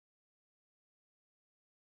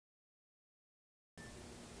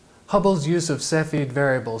Hubble's use of Cepheid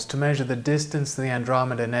variables to measure the distance to the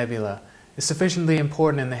Andromeda nebula is sufficiently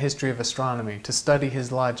important in the history of astronomy to study his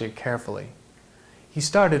logic carefully. He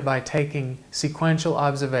started by taking sequential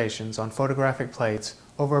observations on photographic plates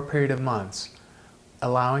over a period of months,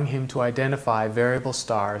 allowing him to identify variable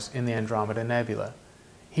stars in the Andromeda nebula.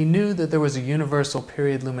 He knew that there was a universal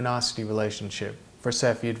period-luminosity relationship for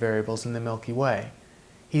Cepheid variables in the Milky Way.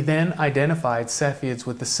 He then identified Cepheids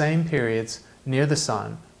with the same periods near the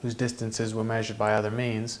Sun, whose distances were measured by other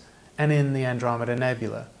means, and in the Andromeda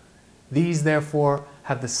nebula. These, therefore,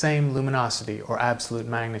 have the same luminosity or absolute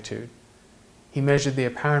magnitude. He measured the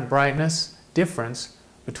apparent brightness difference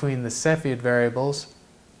between the Cepheid variables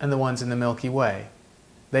and the ones in the Milky Way.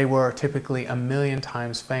 They were typically 1,000,000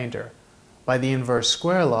 times fainter. By the inverse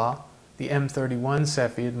square law, the M31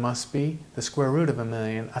 Cepheid must be the square root of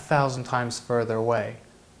 1,000,000, 1,000 times further away.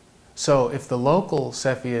 So if the local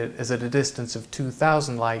Cepheid is at a distance of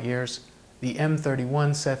 2,000 light years, the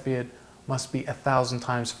M31 Cepheid must be 1,000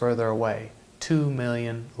 times further away,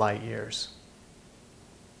 2,000,000 light years.